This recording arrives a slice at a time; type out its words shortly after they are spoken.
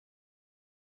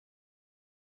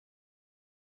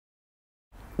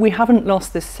we haven't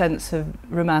lost this sense of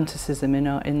romanticism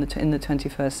in the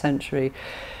 21st century.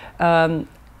 And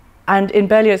in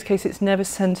Berlioz's case, it's never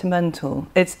sentimental.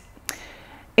 It's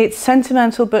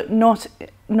sentimental, but not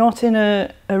in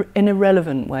an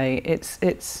irrelevant way.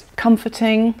 It's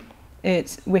comforting.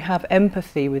 We have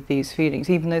empathy with these feelings,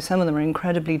 even though some of them are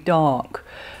incredibly dark.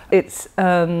 It's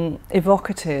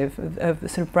evocative of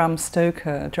sort of Bram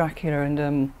Stoker, Dracula,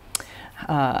 and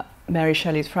Mary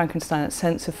Shelley's Frankenstein, that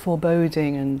sense of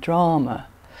foreboding and drama,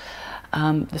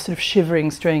 the sort of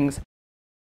shivering strings.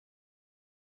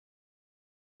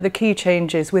 The key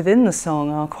changes within the song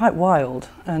are quite wild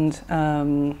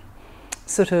and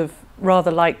sort of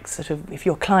rather like if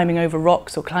you're climbing over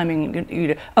rocks or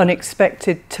climbing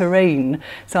unexpected terrain.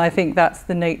 So I think that's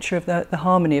the nature of the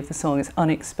harmony of the song. It's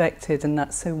unexpected, and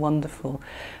that's so wonderful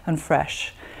and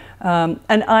fresh. And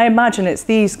I imagine it's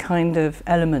these kind of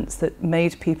elements that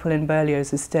made people in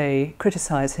Berlioz's day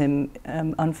criticise him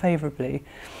unfavourably,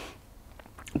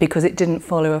 because it didn't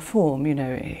follow a form. You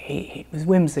know, he was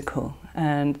whimsical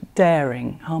and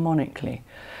daring harmonically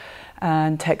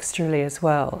and texturally as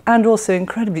well, and also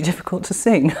incredibly difficult to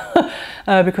sing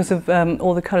because of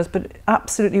all the colours, but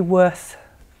absolutely worth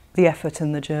the effort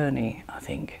and the journey, I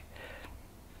think.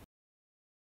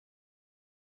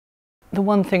 The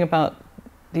one thing about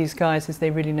these guys is they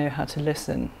really know how to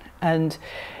listen, and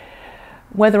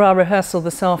whether our rehearsal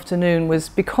this afternoon was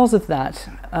because of that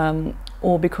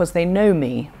or because they know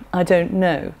me, I don't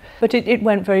know. But it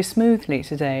went very smoothly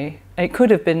today. It could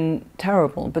have been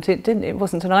terrible, but it didn't. It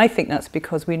wasn't, and I think that's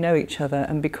because we know each other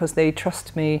and because they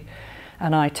trust me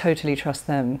and I totally trust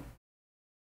them.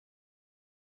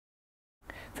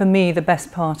 For me, the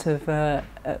best part of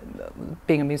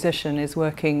being a musician is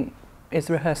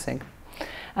rehearsing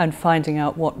and finding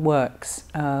out what works,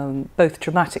 both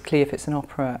dramatically if it's an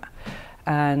opera,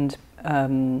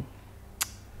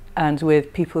 and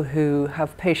with people who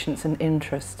have patience and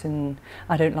interest. And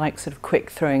I don't like sort of quick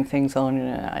throwing things on. You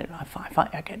know,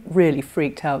 I get really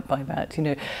freaked out by that. You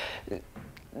know,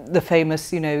 the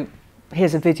famous, you know,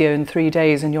 here's a video in 3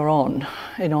 days and you're on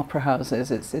in opera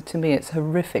houses. To me, it's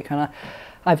horrific. And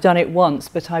I've done it once,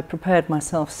 but I prepared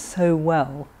myself so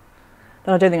well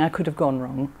that I don't think I could have gone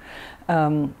wrong.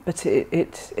 But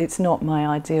it's not my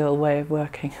ideal way of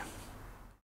working.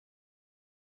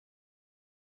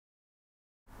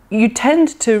 You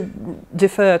tend to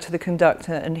defer to the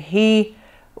conductor, and he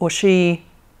or she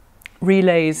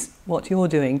relays what you're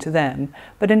doing to them.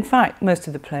 But in fact, most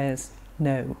of the players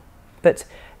know. But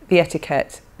the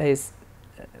etiquette is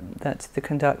that the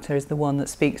conductor is the one that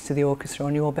speaks to the orchestra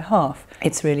on your behalf.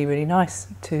 It's really, really nice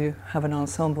to have an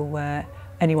ensemble where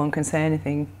anyone can say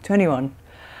anything to anyone.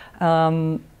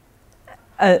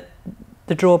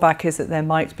 The drawback is that there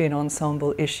might be an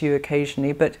ensemble issue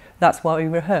occasionally, but that's why we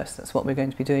rehearse. That's what we're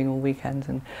going to be doing all weekend.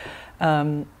 And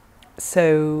I'm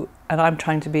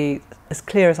trying to be as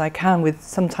clear as I can with,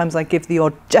 sometimes I give the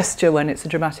odd gesture when it's a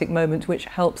dramatic moment, which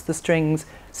helps the strings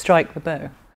strike the bow.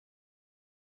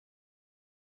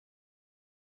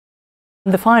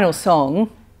 The final song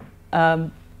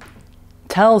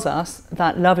tells us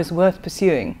that love is worth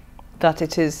pursuing, that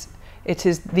it is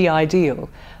the ideal,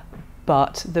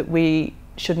 but that we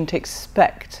shouldn't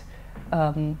expect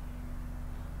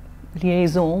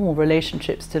liaison or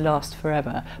relationships to last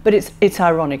forever. But it's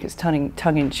ironic, it's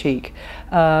tongue-in-cheek,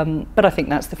 but I think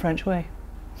that's the French way.